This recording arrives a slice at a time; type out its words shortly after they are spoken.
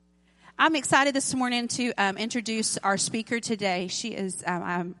I'm excited this morning to introduce our speaker today. She is,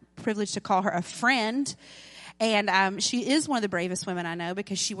 I'm privileged to call her a friend, and she is one of the bravest women I know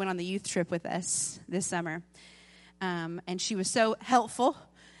because she went on the youth trip with us this summer, and she was so helpful.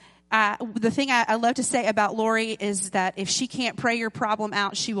 The thing I love to say about Lori is that if she can't pray your problem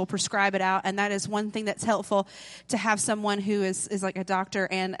out, she will prescribe it out, and that is one thing that's helpful to have someone who is like a doctor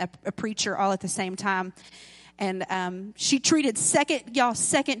and a preacher all at the same time. And she treated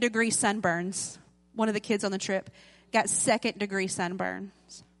second-degree sunburns. One of the kids on the trip got second-degree sunburns.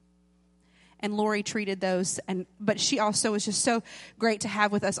 And Lori treated those. But she also was just so great to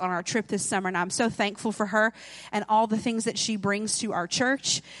have with us on our trip this summer. And I'm so thankful for her and all the things that she brings to our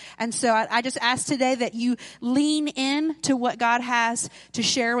church. And so I just ask today that you lean in to what God has to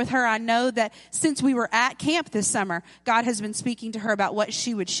share with her. I know that since we were at camp this summer, God has been speaking to her about what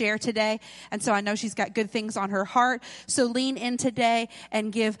she would share today. And so I know she's got good things on her heart. So lean in today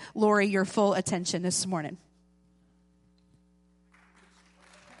and give Lori your full attention this morning.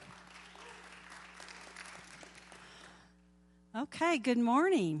 Okay, good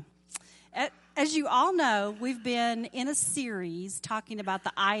morning. As you all know, we've been in a series talking about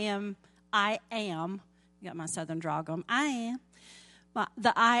the I am. You got my southern drawl going.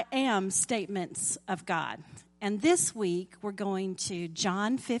 The I am statements of God. And this week we're going to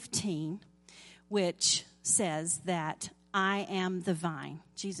John 15, which says that I am the vine.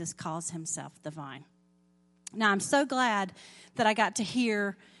 Jesus calls himself the vine. Now, I'm so glad that I got to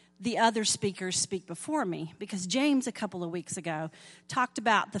hear the other speakers speak before me, because James a couple of weeks ago talked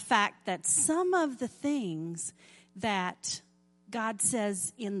about the fact that some of the things that God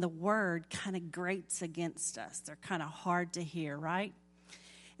says in the Word kind of grates against us. They're kind of hard to hear, right?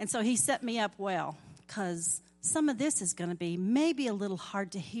 And so he set me up well, because some of this is going to be maybe a little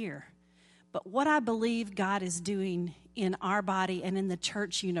hard to hear. But what I believe God is doing in our body and in the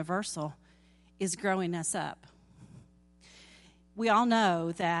church universal is growing us up. We all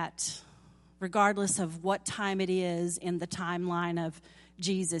know that regardless of what time it is in the timeline of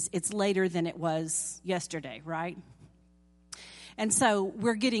Jesus, it's later than it was yesterday, right? And so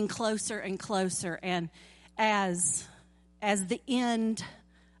we're getting closer and closer. And as the end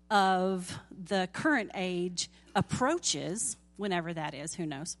of the current age approaches, whenever that is, who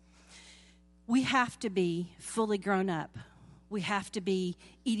knows, we have to be fully grown up. We have to be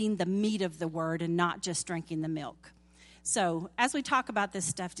eating the meat of the word and not just drinking the milk. So as we talk about this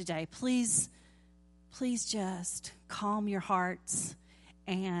stuff today, please just calm your hearts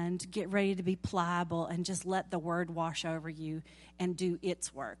and get ready to be pliable and just let the word wash over you and do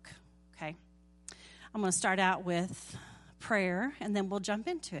its work, okay? I'm going to start out with prayer, and then we'll jump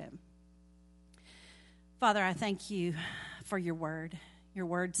into it. Father, I thank you for your word. Your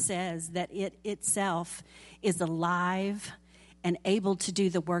word says that it itself is alive and able to do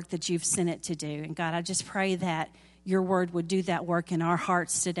the work that you've sent it to do. And God, I just pray that your word would do that work in our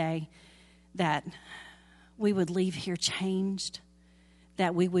hearts today, that we would leave here changed,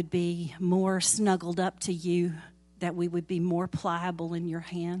 that we would be more snuggled up to you, that we would be more pliable in your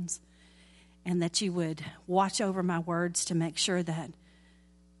hands, and that you would watch over my words to make sure that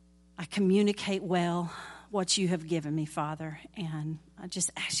I communicate well what you have given me, Father. And I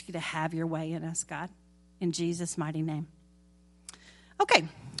just ask you to have your way in us, God, in Jesus' mighty name. Okay,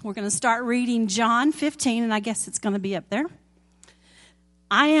 we're going to start reading John 15, and I guess it's going to be up there.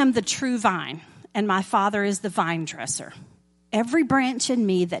 I am the true vine, and my Father is the vine dresser. Every branch in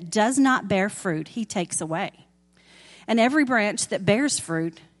me that does not bear fruit, he takes away. And every branch that bears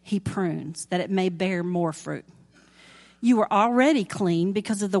fruit, he prunes, that it may bear more fruit. You are already clean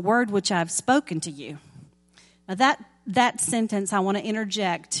because of the word which I have spoken to you. Now that sentence I want to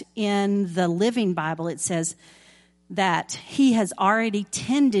interject in the Living Bible. It says that he has already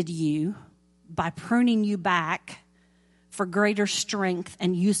tended you by pruning you back for greater strength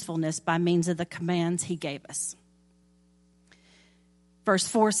and usefulness by means of the commands he gave us. Verse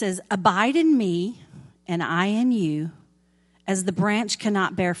 4 says, abide in me and I in you, as the branch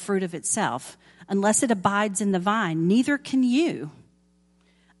cannot bear fruit of itself unless it abides in the vine. Neither can you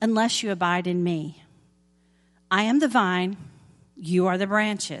unless you abide in me. I am the vine, you are the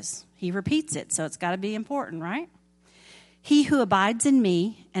branches. He repeats it, so it's got to be important, right? He who abides in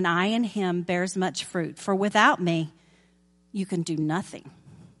me and I in him bears much fruit, for without me you can do nothing.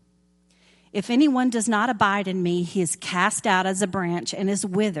 If anyone does not abide in me, he is cast out as a branch and is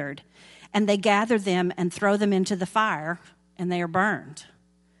withered, and they gather them and throw them into the fire, and they are burned.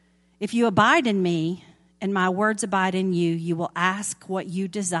 If you abide in me and my words abide in you, you will ask what you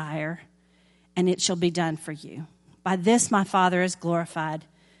desire, and it shall be done for you. By this my Father is glorified,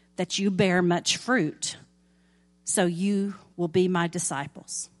 that you bear much fruit, so you will be my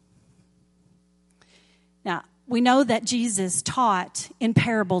disciples. Now, we know that Jesus taught in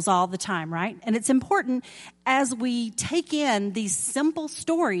parables all the time, right? And it's important as we take in these simple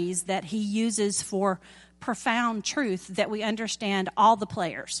stories that he uses for profound truth that we understand all the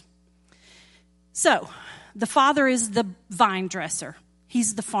players. So, the Father is the vine dresser.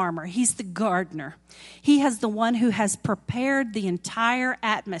 He's the farmer. He's the gardener. He has the one who has prepared the entire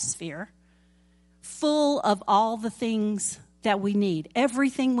atmosphere full of all the things that we need,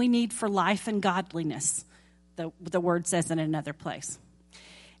 everything we need for life and godliness. The word says in another place.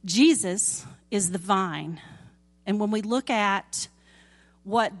 Jesus is the vine. And when we look at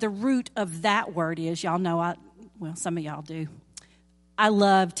what the root of that word is, y'all know, some of y'all do. I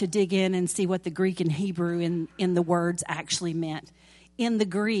love to dig in and see what the Greek and Hebrew in the words actually meant. In the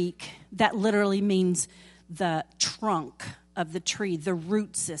Greek, that literally means the trunk of the tree, the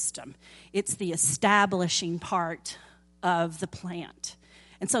root system. It's the establishing part of the plant.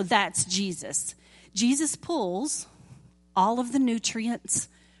 And so that's Jesus. Jesus pulls all of the nutrients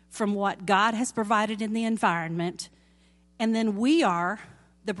from what God has provided in the environment, and then we are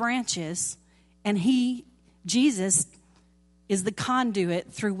the branches, and Jesus, is the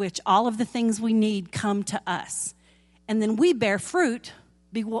conduit through which all of the things we need come to us. And then we bear fruit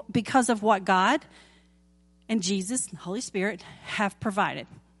because of what God and Jesus and Holy Spirit have provided.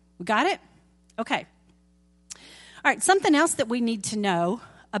 We got it? Okay. All right, something else that we need to know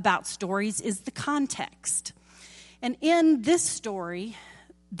about stories is the context. And in this story,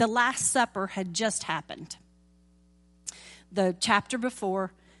 the Last Supper had just happened. The chapter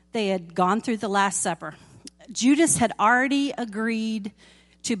before, they had gone through the Last Supper. Judas had already agreed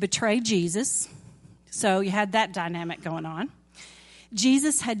to betray Jesus, so you had that dynamic going on.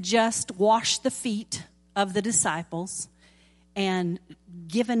 Jesus had just washed the feet of the disciples and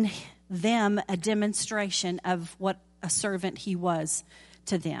given them a demonstration of what a servant he was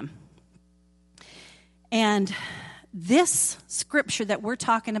to them. And this scripture that we're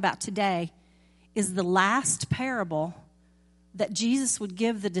talking about today is the last parable that Jesus would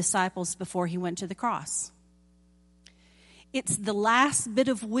give the disciples before he went to the cross. It's the last bit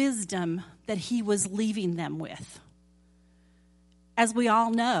of wisdom that he was leaving them with. As we all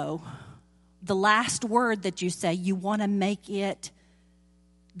know, the last word that you say, you want to make it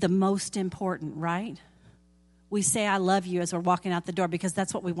the most important, right? We say, I love you as we're walking out the door because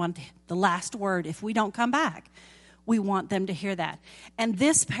that's what we want, the last word. If we don't come back, we want them to hear that. And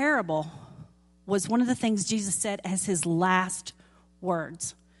this parable was one of the things Jesus said as his last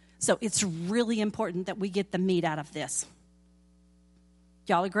words. So it's really important that we get the meat out of this.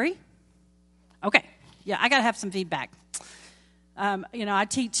 Y'all agree? Okay. Yeah, I got to have some feedback. I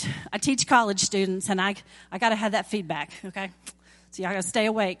teach college students, and I got to have that feedback, okay? So y'all got to stay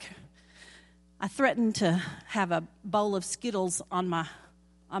awake. I threatened to have a bowl of Skittles on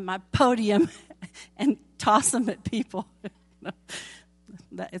my podium and toss them at people.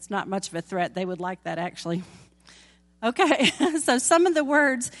 It's not much of a threat. They would like that, actually. Okay, so some of the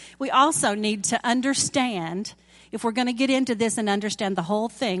words we also need to understand. If we're going to get into this and understand the whole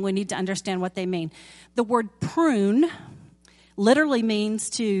thing, we need to understand what they mean. The word prune literally means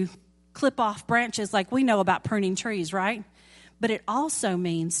to clip off branches like we know about pruning trees, right? But it also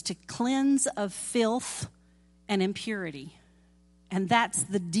means to cleanse of filth and impurity. And that's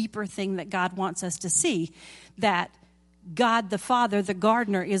the deeper thing that God wants us to see, that God the Father, the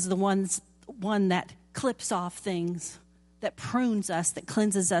gardener, is the one that clips off things, that prunes us, that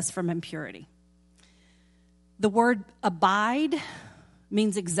cleanses us from impurity. The word abide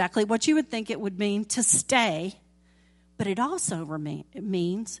means exactly what you would think it would mean, to stay, but it also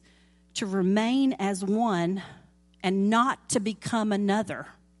means to remain as one and not to become another,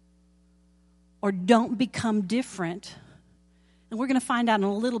 or don't become different. And we're going to find out in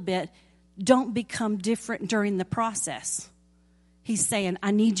a little bit, don't become different during the process. He's saying,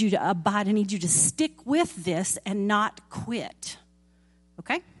 I need you to abide. I need you to stick with this and not quit.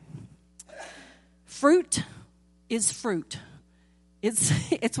 Okay? Fruit is fruit.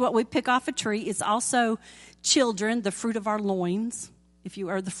 It's what we pick off a tree. It's also children, the fruit of our loins,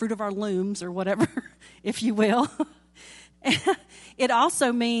 or the fruit of our looms, or whatever, if you will. It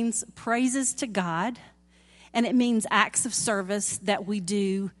also means praises to God, and it means acts of service that we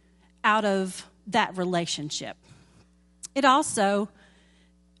do out of that relationship. It also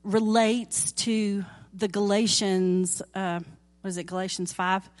relates to the Galatians, Galatians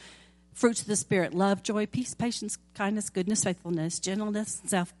 5? Fruits of the Spirit: love, joy, peace, patience, kindness, goodness, faithfulness, gentleness,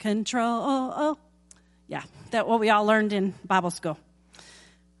 self-control. Yeah, that's what we all learned in Bible school.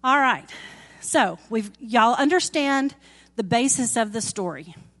 All right, so y'all understand the basis of the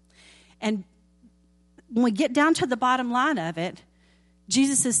story. And when we get down to the bottom line of it,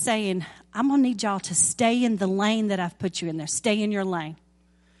 Jesus is saying, I'm going to need y'all to stay in the lane that I've put you in there. Stay in your lane.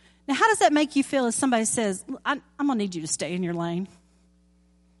 Now, how does that make you feel if somebody says, I'm going to need you to stay in your lane?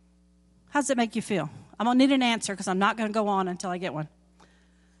 How does that make you feel? I'm going to need an answer because I'm not going to go on until I get one.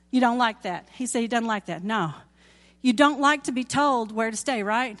 You don't like that. He said he doesn't like that. No. You don't like to be told where to stay,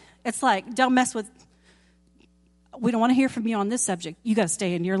 right? It's like, don't mess with, we don't want to hear from you on this subject. You got to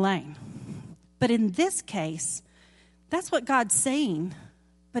stay in your lane. But in this case, that's what God's saying,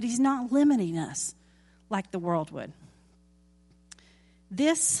 but he's not limiting us like the world would.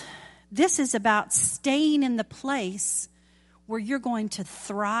 This is about staying in the place where you're going to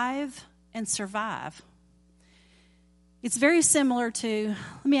thrive and survive. It's very similar to,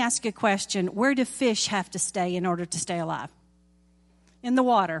 let me ask you a question. Where do fish have to stay in order to stay alive? In the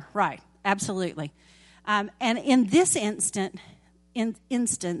water, right, absolutely. And in this instance,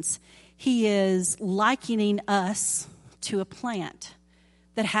 he is likening us to a plant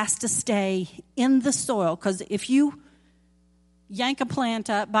that has to stay in the soil. Because if you yank a plant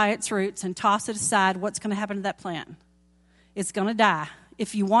up by its roots and toss it aside, what's going to happen to that plant? It's going to die.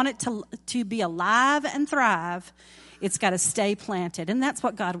 If you want it to be alive and thrive, it's got to stay planted. And that's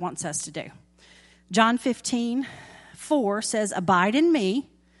what God wants us to do. John 15:4 says, abide in me.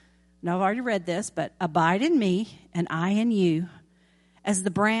 Now, I've already read this, but abide in me and I in you, as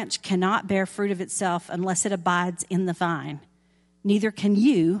the branch cannot bear fruit of itself unless it abides in the vine. Neither can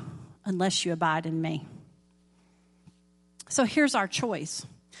you unless you abide in me. So here's our choice.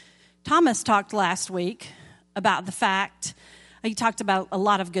 Thomas talked last week about the fact, he talked about a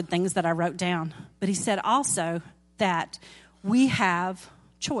lot of good things that I wrote down, but he said also that we have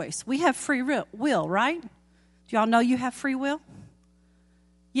choice. We have free will, right? Do y'all know you have free will?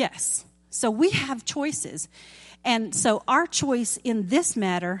 Yes. So we have choices. And so our choice in this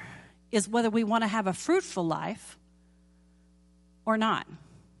matter is whether we want to have a fruitful life or not.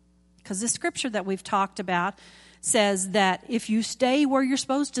 Because the scripture that we've talked about says that if you stay where you're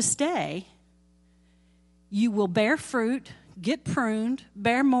supposed to stay, you will bear fruit, get pruned,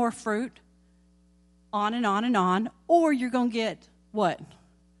 bear more fruit, on and on and on, or you're going to get what?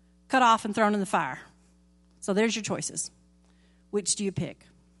 Cut off and thrown in the fire. So there's your choices. Which do you pick?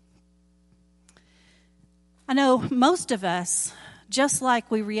 I know most of us, just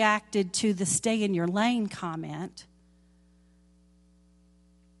like we reacted to the stay in your lane comment,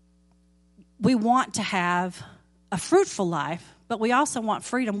 we want to have a fruitful life, but we also want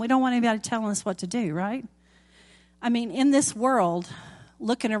freedom. We don't want anybody telling us what to do, right? I mean, in this world,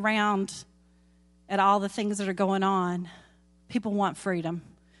 looking around at all the things that are going on, people want freedom.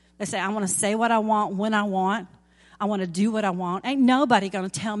 They say, I want to say what I want when I want. I want to do what I want. Ain't nobody going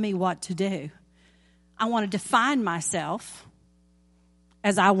to tell me what to do. I want to define myself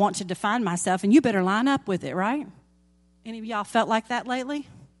as I want to define myself, and you better line up with it, right? Any of y'all felt like that lately?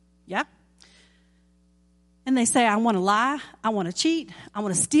 Yeah? And they say, I want to lie, I want to cheat, I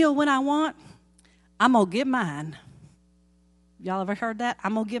want to steal when I want. I'm going to get mine. Y'all ever heard that?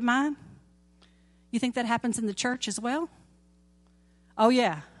 I'm going to get mine? You think that happens in the church as well? Oh,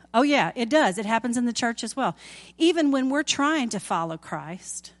 yeah. Oh, yeah, it does. It happens in the church as well. Even when we're trying to follow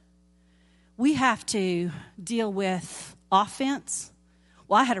Christ, we have to deal with offense.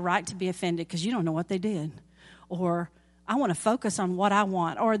 Well, I had a right to be offended because you don't know what they did. Or I want to focus on what I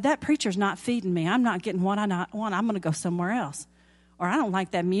want. Or that preacher's not feeding me. I'm not getting what I want. I'm going to go somewhere else. Or I don't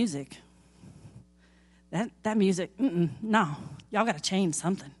like that music. That music, no. Y'all got to change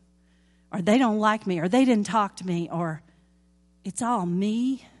something. Or they don't like me. Or they didn't talk to me. Or it's all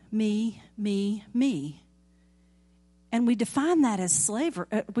me, me, me, me. And we define that as slavery.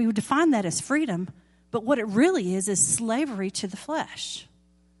 We define that as freedom. But what it really is slavery to the flesh.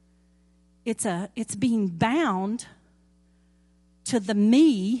 It's being bound to the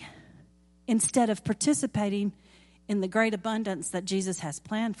me instead of participating in the great abundance that Jesus has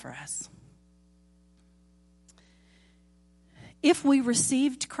planned for us. If we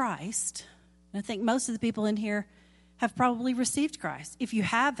received Christ, and I think most of the people in here have probably received Christ. If you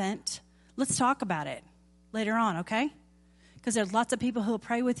haven't, let's talk about it later on, okay? Because there's lots of people who will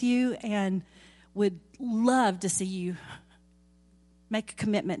pray with you and would love to see you make a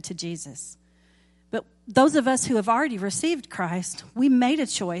commitment to Jesus. But those of us who have already received Christ, we made a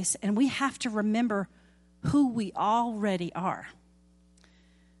choice, and we have to remember who we already are.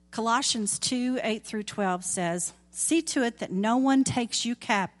 Colossians 2:8-12 says, see to it that no one takes you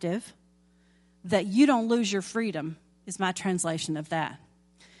captive, that you don't lose your freedom, is my translation of that.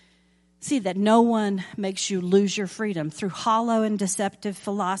 See that no one makes you lose your freedom through hollow and deceptive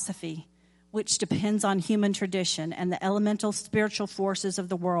philosophy, which depends on human tradition and the elemental spiritual forces of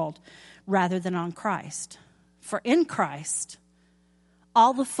the world rather than on Christ. For in Christ,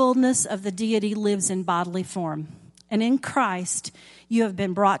 All the fullness of the deity lives in bodily form. And in Christ, you have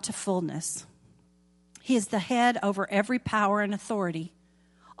been brought to fullness. He is the head over every power and authority,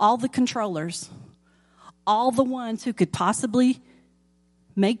 all the controllers, all the ones who could possibly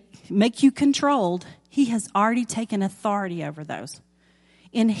make you controlled. He has already taken authority over those.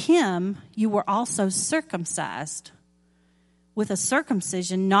 In him, you were also circumcised with a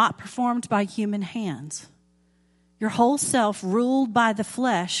circumcision not performed by human hands. Your whole self, ruled by the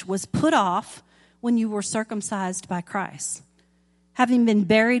flesh, was put off when you were circumcised by Christ, having been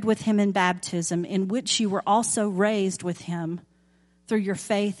buried with him in baptism, in which you were also raised with him through your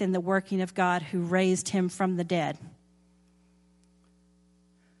faith in the working of God who raised him from the dead.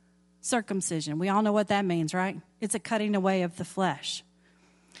 Circumcision. We all know what that means, right? It's a cutting away of the flesh.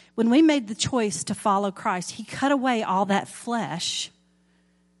 When we made the choice to follow Christ, he cut away all that flesh.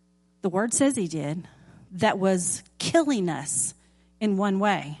 The word says he did. That was killing us in one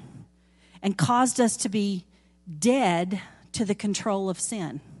way and caused us to be dead to the control of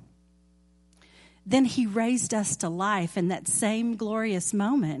sin. Then he raised us to life in that same glorious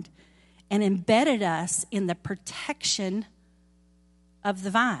moment and embedded us in the protection of the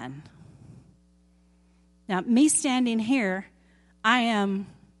vine. Now, me standing here,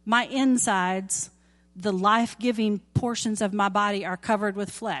 my insides, the life-giving portions of my body are covered with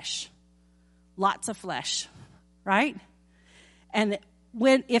flesh. Lots of flesh, right? And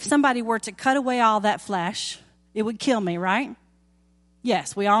if somebody were to cut away all that flesh, it would kill me, right?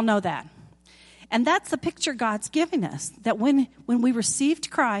 Yes, we all know that. And that's the picture God's giving us, that when we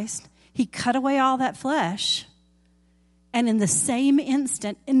received Christ, he cut away all that flesh and in the same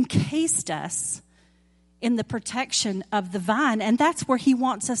instant encased us in the protection of the vine. And that's where he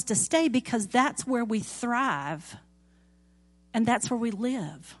wants us to stay, because that's where we thrive and that's where we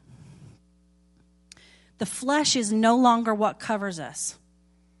live. The flesh is no longer what covers us.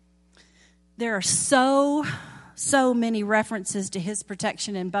 There are so many references to his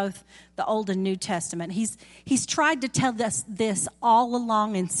protection in both the Old and New Testament. He's tried to tell us this all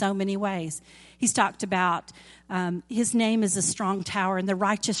along in so many ways. He's talked about his name is a strong tower, and the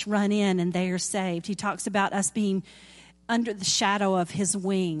righteous run in and they are saved. He talks about us being under the shadow of his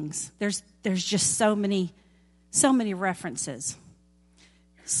wings. There's just so many references.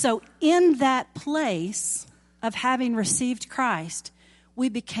 So in that place of having received Christ, we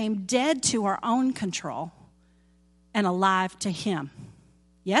became dead to our own control and alive to him.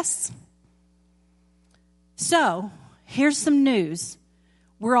 Yes? So, here's some news.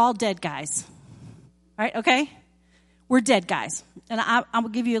 We're all dead guys. All right, okay? We're dead guys. And I will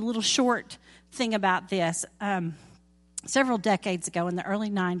give you a little short thing about this. Several decades ago, in the early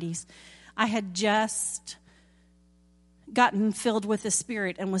 90s, I had just gotten filled with the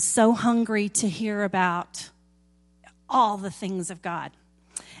Spirit and was so hungry to hear about all the things of God.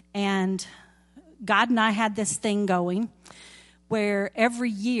 And God and I had this thing going where every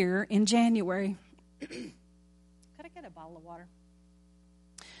year in January, could I get a bottle of water?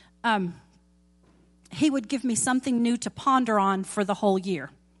 He would give me something new to ponder on for the whole year.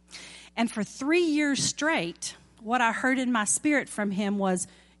 And for 3 years straight, what I heard in my spirit from him was,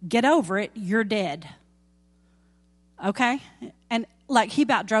 get over it, you're dead. Okay? And like, he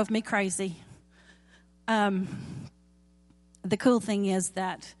about drove me crazy. The cool thing is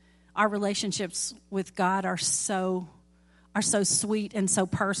that our relationships with God are so sweet and so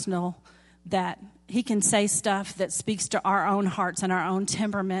personal that he can say stuff that speaks to our own hearts and our own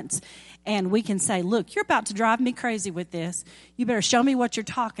temperaments. And we can say, look, you're about to drive me crazy with this. You better show me what you're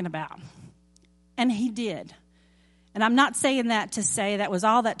talking about. And he did. And I'm not saying that to say that was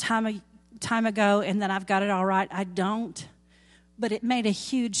all that time ago and that I've got it all right. I don't. But it made a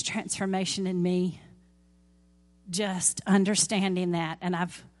huge transformation in me, just understanding that. And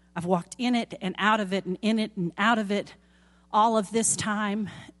I've walked in it and out of it and in it and out of it all of this time.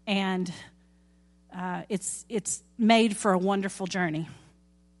 And it's made for a wonderful journey.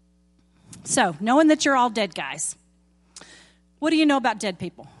 So, knowing that you're all dead guys, what do you know about dead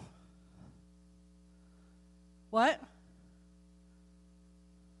people? What?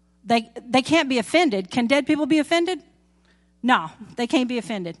 They can't be offended. Can dead people be offended? No, they can't be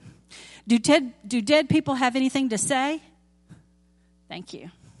offended. Do dead people have anything to say? Thank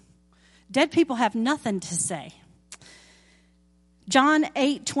you. Dead people have nothing to say. John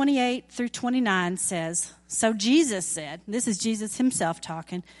 8:28 through 29 says, so Jesus said, this is Jesus himself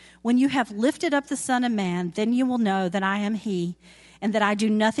talking, when you have lifted up the Son of Man, then you will know that I am he, and that I do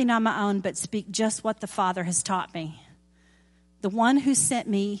nothing on my own but speak just what the Father has taught me. The one who sent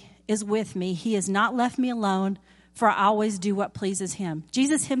me is with me. He has not left me alone, for I always do what pleases him.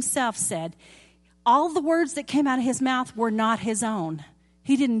 Jesus himself said, all the words that came out of his mouth were not his own.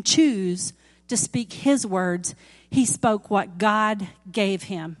 He didn't choose to speak his words. He spoke what God gave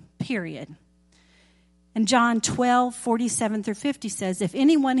him, period. And John 12:47-50 says, if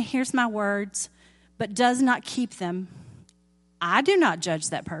anyone hears my words but does not keep them, I do not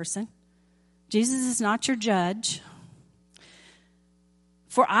judge that person. Jesus is not your judge.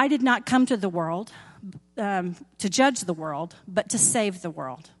 For I did not come to the world to judge the world, but to save the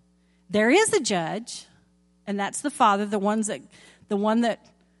world. There is a judge, and that's the Father, the one that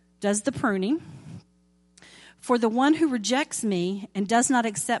does the pruning. For the one who rejects me and does not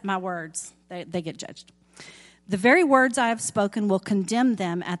accept my words, they get judged. The very words I have spoken will condemn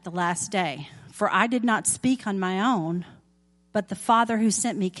them at the last day. For I did not speak on my own, but the Father who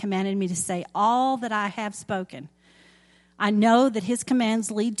sent me commanded me to say all that I have spoken. I know that his commands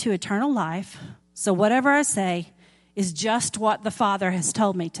lead to eternal life, so whatever I say is just what the Father has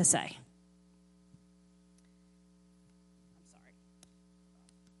told me to say.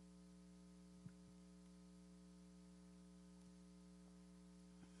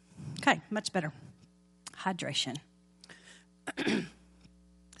 Okay, much better. Hydration.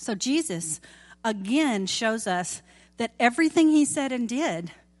 So Jesus, again, shows us that everything he said and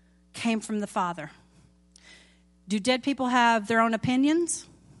did came from the Father. Do dead people have their own opinions?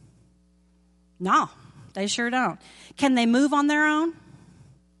 No, they sure don't. Can they move on their own?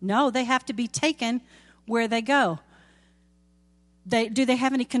 No, they have to be taken where they go. Do they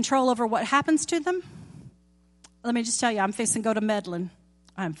have any control over what happens to them? Let me just tell you, I'm fixing to go to Medlin.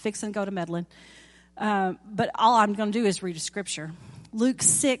 But all I'm going to do is read a scripture. Luke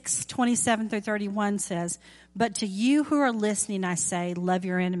 6:27-31 says, but to you who are listening, I say, love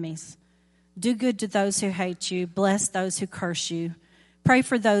your enemies. Do good to those who hate you. Bless those who curse you. Pray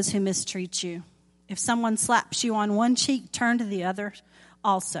for those who mistreat you. If someone slaps you on one cheek, turn to the other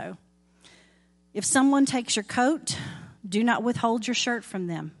also. If someone takes your coat, do not withhold your shirt from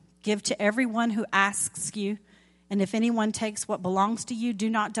them. Give to everyone who asks you. And if anyone takes what belongs to you, do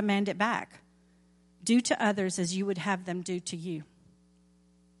not demand it back. Do to others as you would have them do to you.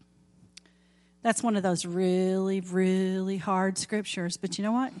 That's one of those really, really hard scriptures. But you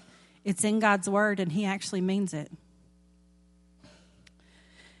know what? It's in God's word, and he actually means it.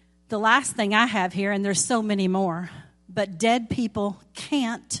 The last thing I have here, and there's so many more, but dead people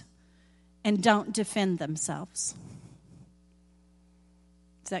can't and don't defend themselves.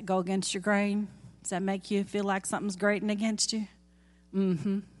 Does that go against your grain? Does that make you feel like something's grating against you?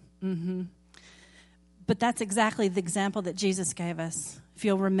 But that's exactly the example that Jesus gave us. If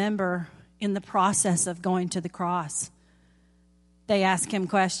you'll remember, in the process of going to the cross, they asked him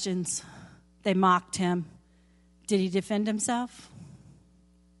questions. They mocked him. Did he defend himself?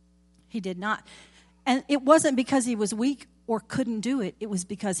 He did not. And it wasn't because he was weak or couldn't do it. It was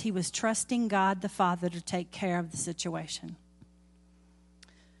because he was trusting God the Father to take care of the situation.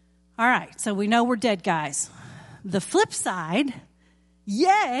 All right, so we know we're dead guys. The flip side,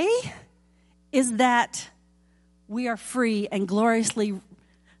 yay, is that we are free and gloriously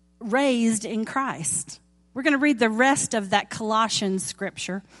raised in Christ. We're going to read the rest of that Colossians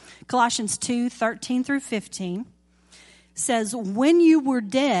scripture. Colossians 2:13-15 says, when you were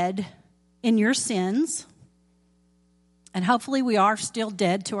dead in your sins, and hopefully we are still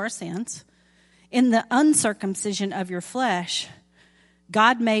dead to our sins, in the uncircumcision of your flesh,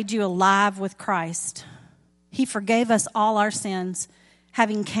 God made you alive with Christ. He forgave us all our sins,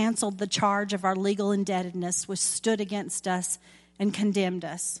 having canceled the charge of our legal indebtedness, which stood against us and condemned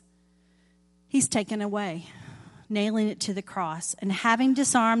us. He's taken away, nailing it to the cross. And having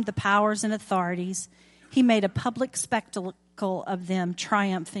disarmed the powers and authorities, he made a public spectacle of them,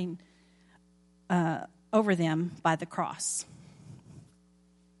 triumphing over them by the cross.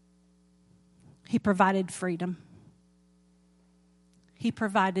 He provided freedom. He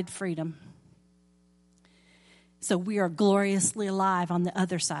provided freedom. So we are gloriously alive on the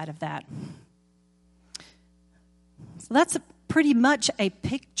other side of that. So that's pretty much a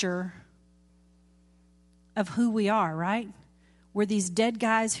picture of who we are, right? We're these dead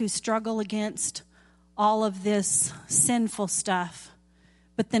guys who struggle against all of this sinful stuff.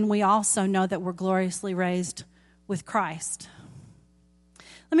 But then we also know that we're gloriously raised with Christ.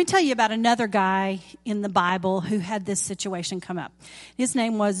 Let me tell you about another guy in the Bible who had this situation come up. His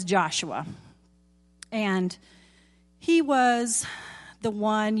name was Joshua. And he was the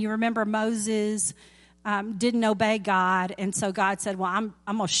one, you remember Moses didn't obey God. And so God said, well, I'm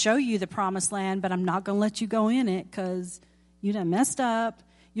going to show you the promised land, but I'm not going to let you go in it because you done messed up.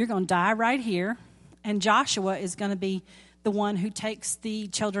 You're going to die right here. And Joshua is going to be the one who takes the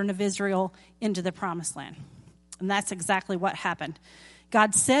children of Israel into the promised land. And that's exactly what happened.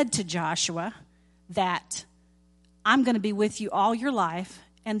 God said to Joshua that I'm going to be with you all your life,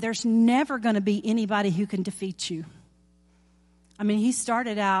 and there's never going to be anybody who can defeat you. I mean, he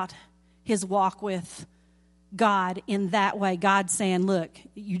started out his walk with God in that way. God saying, look,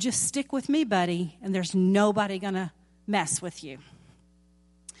 you just stick with me, buddy, and there's nobody going to mess with you.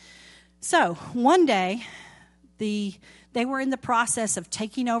 So one day, they were in the process of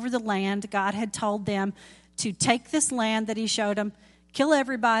taking over the land. God had told them to take this land that he showed them, kill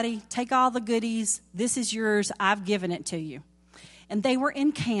everybody, take all the goodies. This is yours. I've given it to you. And they were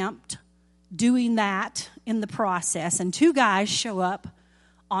encamped doing that in the process. And two guys show up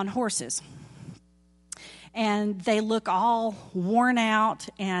on horses. And they look all worn out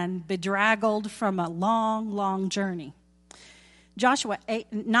and bedraggled from a long, long journey. Joshua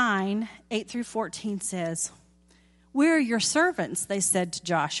 9, 8 through 14 says, "Where are your servants?" they said to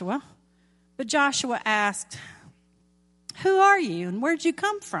Joshua. But Joshua asked, "Who are you and where'd you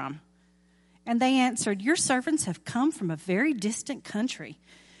come from?" And they answered, "Your servants have come from a very distant country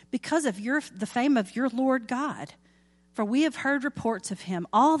because of the fame of your Lord God. For we have heard reports of him,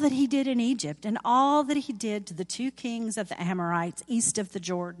 all that he did in Egypt and all that he did to the two kings of the Amorites east of the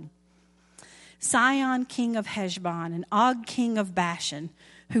Jordan, Sihon, king of Heshbon, and Og, king of Bashan,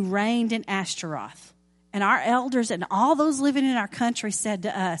 who reigned in Ashtaroth. And our elders and all those living in our country said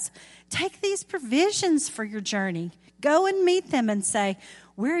to us, 'Take these provisions for your journey. Go and meet them and say,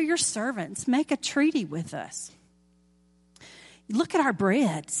 we're your servants. Make a treaty with us. Look at our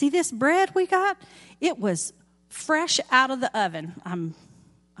bread. See this bread we got? It was fresh out of the oven.'" I'm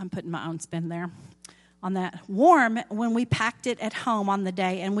putting my own spin there on that. "Warm when we packed it at home on the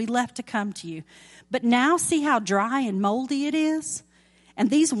day and we left to come to you. But now see how dry and moldy it is? And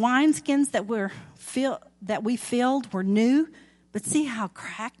these wineskins that we filled were new, but see how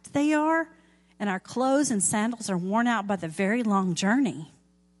cracked they are? And our clothes and sandals are worn out by the very long journey."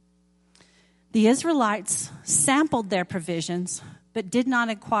 The Israelites sampled their provisions, but did not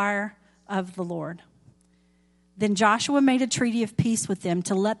inquire of the Lord. Then Joshua made a treaty of peace with them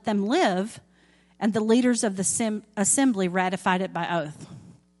to let them live, and the leaders of the assembly ratified it by oath.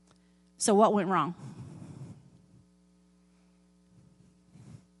 So what went wrong?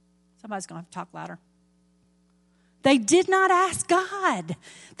 Somebody's going to have to talk louder. They did not ask God.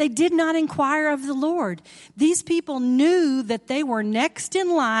 They did not inquire of the Lord. These people knew that they were next in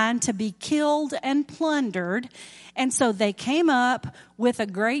line to be killed and plundered, and so they came up with a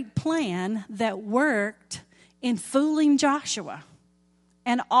great plan that worked in fooling Joshua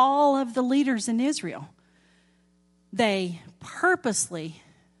and all of the leaders in Israel. They purposely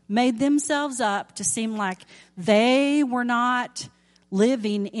made themselves up to seem like they were not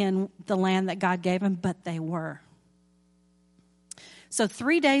living in the land that God gave them, but they were. So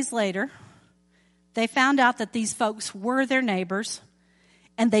 3 days later, they found out that these folks were their neighbors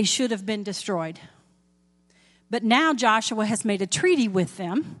and they should have been destroyed. But now Joshua has made a treaty with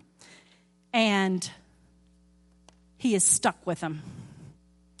them and he is stuck with them.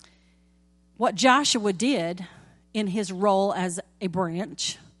 What Joshua did in his role as a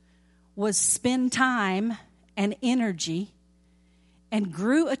branch was spend time and energy and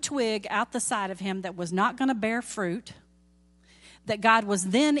grew a twig out the side of him that was not going to bear fruit, that God was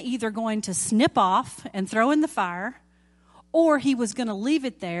then either going to snip off and throw in the fire, or he was going to leave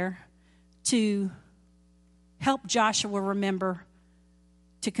it there to help Joshua remember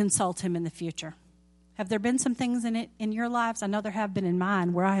to consult him in the future. Have there been some things in your lives? I know there have been in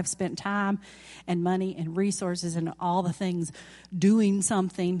mine where I have spent time and money and resources and all the things doing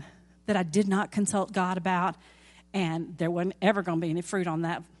something that I did not consult God about, and there wasn't ever going to be any fruit on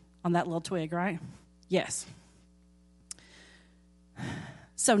that little twig, right? Yes.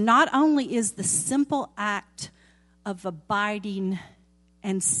 So not only is the simple act of abiding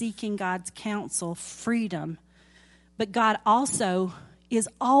and seeking God's counsel freedom, but God also is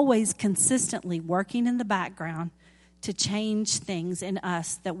always consistently working in the background to change things in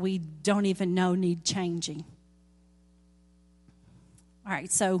us that we don't even know need changing. All right,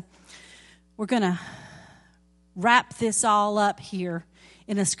 so we're going to wrap this all up here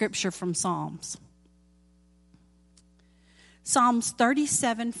in a scripture from Psalms. Psalms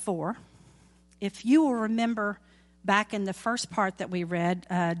 37:4. If you will remember back in the first part that we read,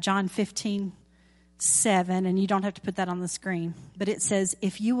 John 15:7, and you don't have to put that on the screen, but it says,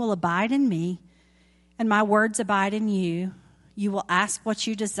 "If you will abide in me and my words abide in you, you will ask what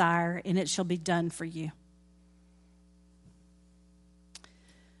you desire and it shall be done for you."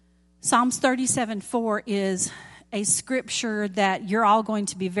 Psalms 37:4 is a scripture that you're all going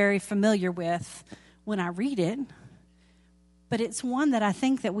to be very familiar with when I read it, but it's one that I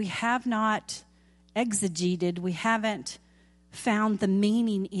think that we have not exegeted, we haven't found the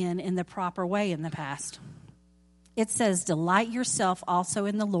meaning in the proper way in the past. It says, delight yourself also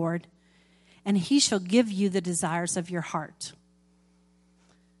in the Lord, and he shall give you the desires of your heart.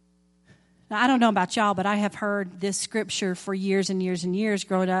 Now, I don't know about y'all, but I have heard this scripture for years and years and years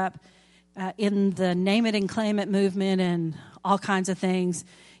growing up in the name it and claim it movement and all kinds of things.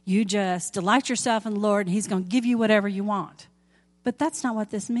 You just delight yourself in the Lord, and he's going to give you whatever you want. But that's not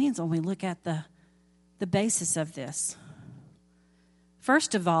what this means when we look at the basis of this.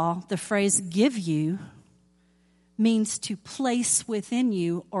 First of all, the phrase give you means to place within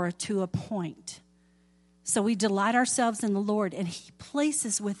you or to appoint. So we delight ourselves in the Lord, and he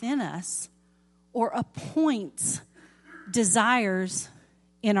places within us or appoints desires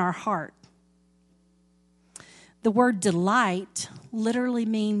in our heart. The word delight literally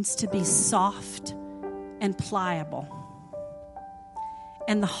means to be soft and pliable.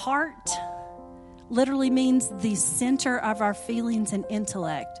 And the heart literally means the center of our feelings and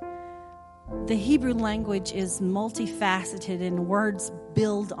intellect. The Hebrew language is multifaceted, and words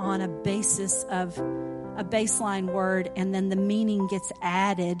build on a basis of a baseline word, and then the meaning gets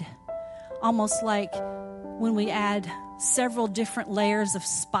added, almost like when we add several different layers of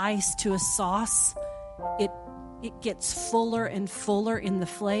spice to a sauce, it gets fuller and fuller in the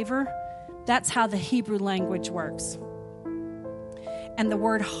flavor. That's how the Hebrew language works. And the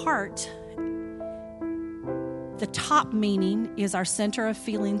word heart, the top meaning is our center of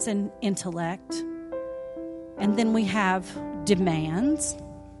feelings and intellect. And then we have demands.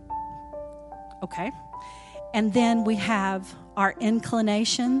 Okay. And then we have our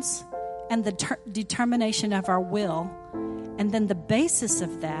inclinations and the determination of our will. And then the basis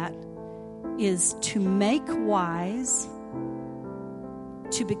of that is to make wise,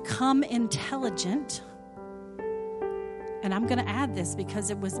 to become intelligent. And I'm going to add this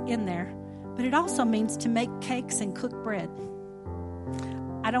because it was in there. But it also means to make cakes and cook bread.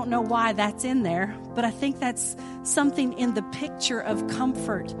 I don't know why that's in there, but I think that's something in the picture of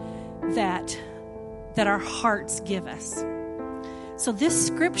comfort that our hearts give us. So this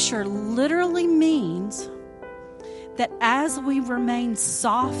scripture literally means that as we remain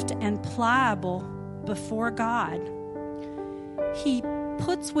soft and pliable before God, he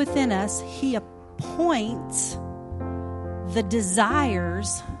puts within us, he appoints the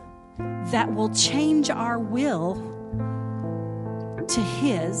desires that will change our will to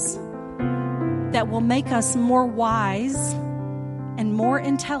his, that will make us more wise and more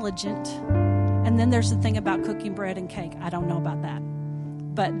intelligent. And then there's the thing about cooking bread and cake. I don't know about that,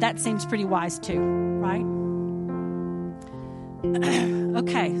 but that seems pretty wise too, right?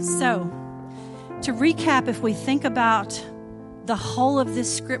 Okay, so to recap, if we think about the whole of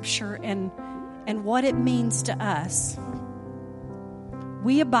this scripture and what it means to us,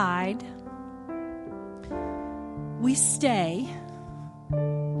 we abide, we stay,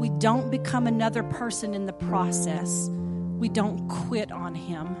 we don't become another person in the process, we don't quit on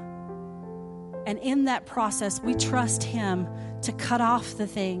him. And in that process, we trust him to cut off the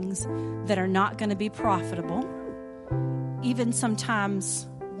things that are not going to be profitable, even sometimes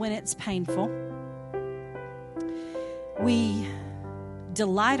when it's painful. We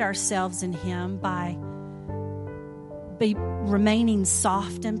delight ourselves in him by remaining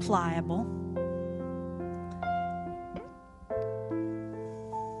soft and pliable.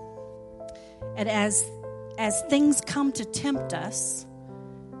 And as things come to tempt us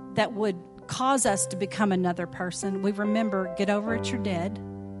that would cause us to become another person, we remember, get over it, you're dead.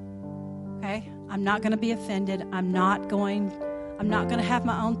 Okay? I'm not going to be offended. I'm not going to have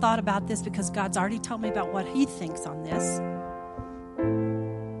my own thought about this because God's already told me about what he thinks on this.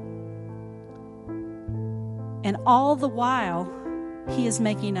 And all the while, he is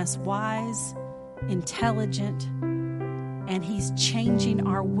making us wise, intelligent, and he's changing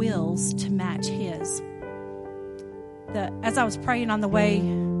our wills to match his. As I was praying on the way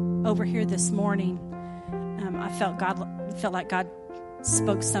over here this morning, I felt like God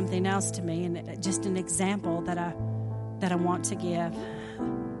spoke something else to me, and just an example that I want to give.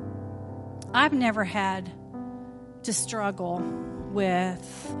 I've never had to struggle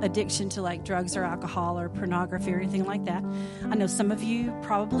with addiction to like drugs or alcohol or pornography or anything like that. I know some of you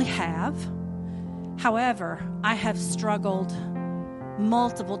probably have. However, I have struggled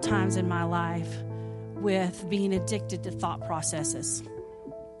multiple times in my life with being addicted to thought processes.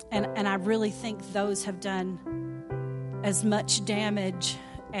 And I really think those have done as much damage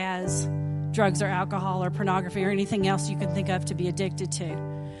as drugs or alcohol or pornography or anything else you can think of to be addicted to.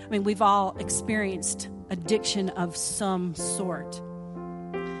 I mean, we've all experienced addiction of some sort.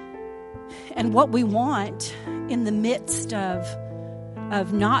 And what we want in the midst of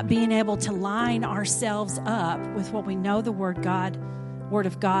not being able to line ourselves up with what we know the Word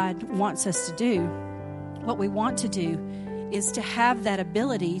of God wants us to do, what we want to do is to have that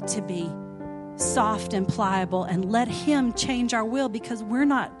ability to be soft and pliable and let Him change our will, because we're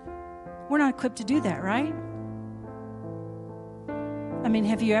not equipped to do that, right? I mean,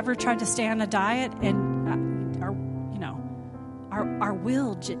 have you ever tried to stay on a diet and our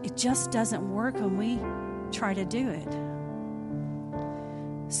will, it just doesn't work when we try to do it.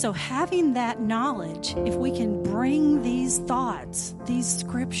 So having that knowledge, if we can bring these thoughts, these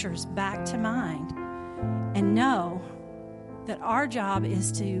scriptures back to mind and know that our job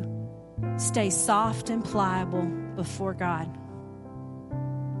is to stay soft and pliable before God.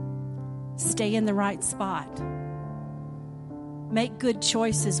 Stay in the right spot. Make good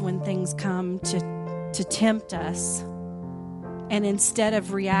choices when things come to tempt us. And instead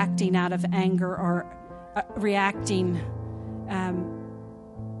of reacting out of anger or reacting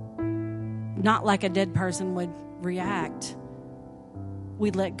not like a dead person would react,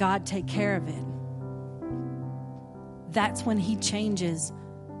 we let God take care of it. That's when He changes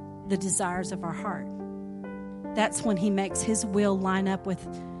the desires of our heart. That's when He makes His will line up with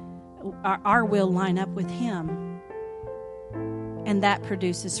our will line up with Him. And that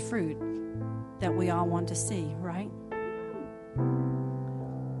produces fruit that we all want to see, right?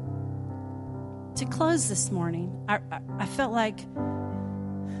 To close this morning, I felt like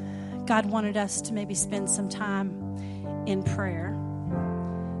God wanted us to maybe spend some time in prayer.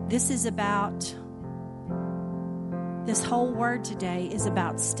 This whole word today is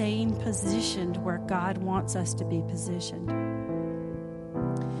about staying positioned where God wants us to be positioned.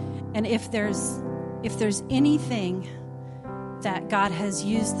 And if there's anything that God has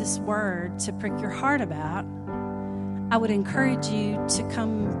used this word to prick your heart about, I would encourage you to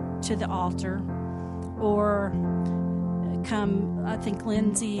come to the altar, or come. I think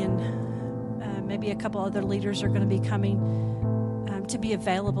Lindsay and maybe a couple other leaders are going to be coming to be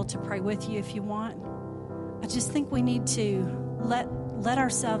available to pray with you if you want. I just think we need to let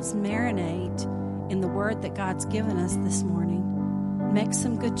ourselves marinate in the word that God's given us this morning. Make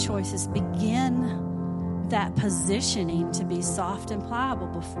some good choices. Begin that positioning to be soft and pliable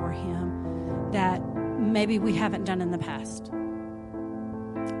before Him that maybe we haven't done in the past.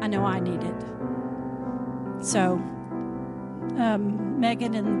 I know I need it. So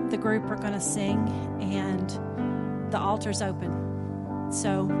Megan and the group are going to sing, and the altar's open.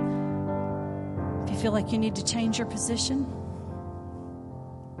 So if you feel like you need to change your position,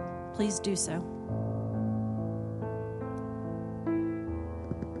 please do so.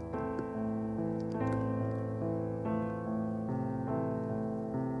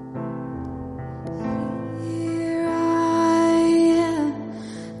 Here I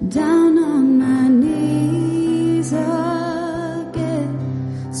am, down on my knees again,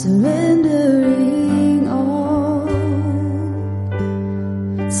 surrendering all,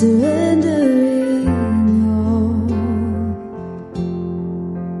 surrendering all.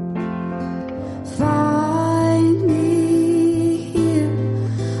 Find me here,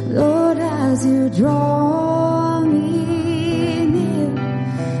 Lord, as you draw me near,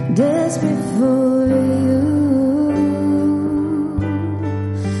 desperate for you,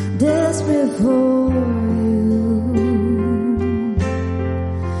 desperate for you.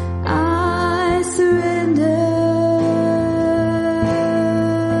 I surrender.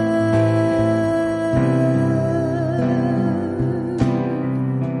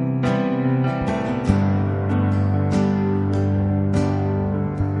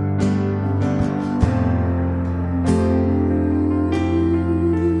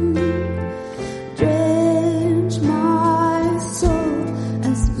 Drench my soul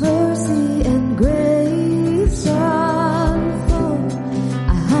as mercy and grace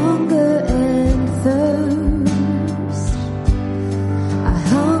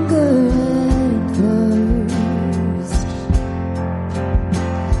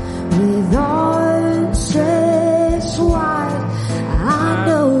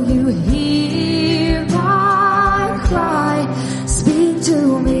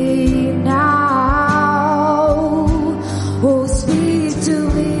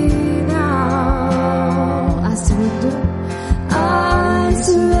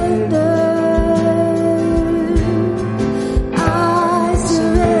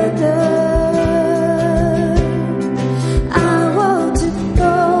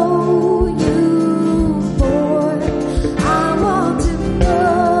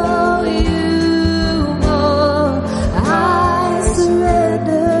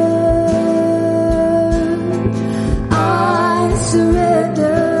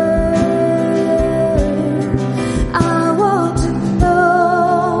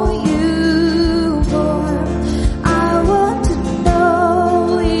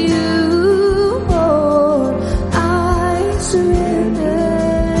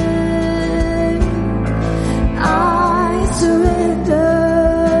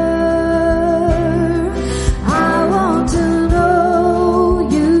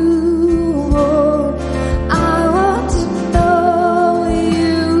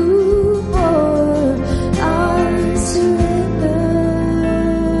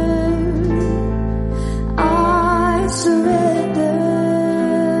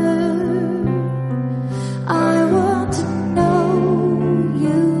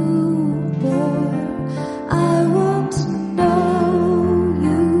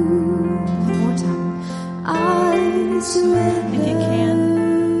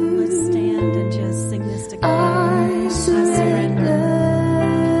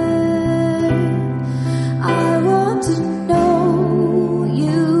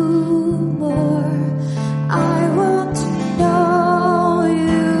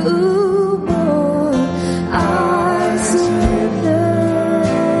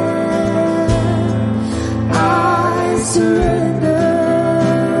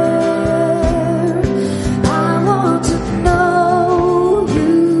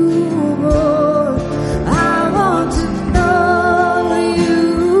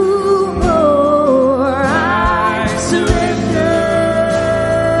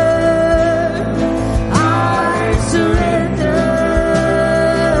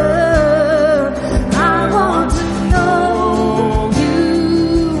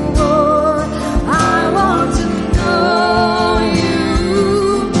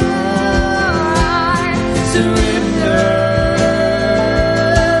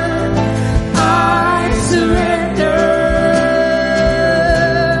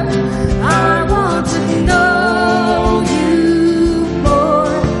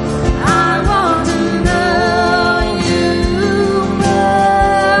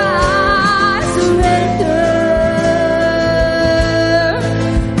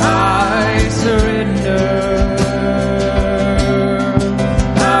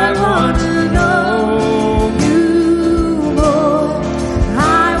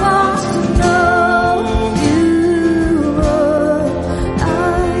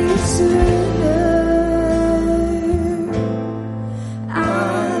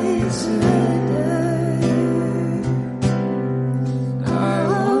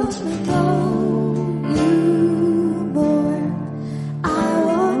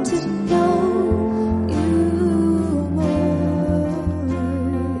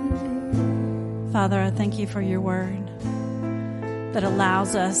Father, I thank you for your word that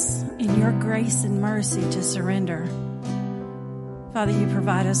allows us in your grace and mercy to surrender. Father, you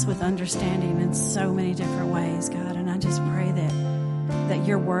provide us with understanding in so many different ways, God, and I just pray that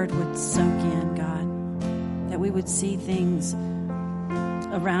your word would soak in, God, that we would see things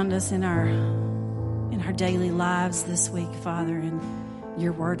around us in our daily lives this week, Father, and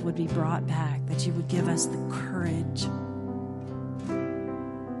your word would be brought back, that you would give us the courage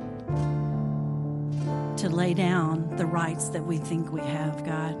to lay down the rights that we think we have,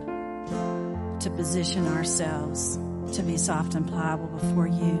 God, to position ourselves to be soft and pliable before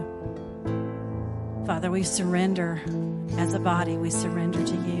you. Father, we surrender as a body, we surrender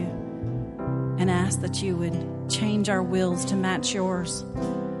to you and ask that you would change our wills to match yours.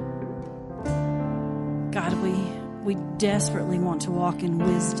 God, we desperately want to walk in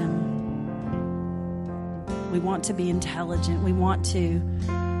wisdom. We want to be intelligent. We want to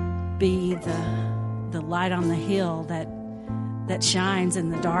be the light on the hill that shines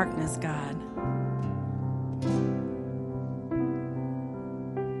in the darkness, God.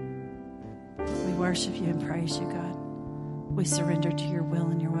 We worship you and praise you, God. We surrender to your will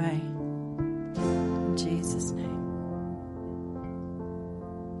and your way. In Jesus' name.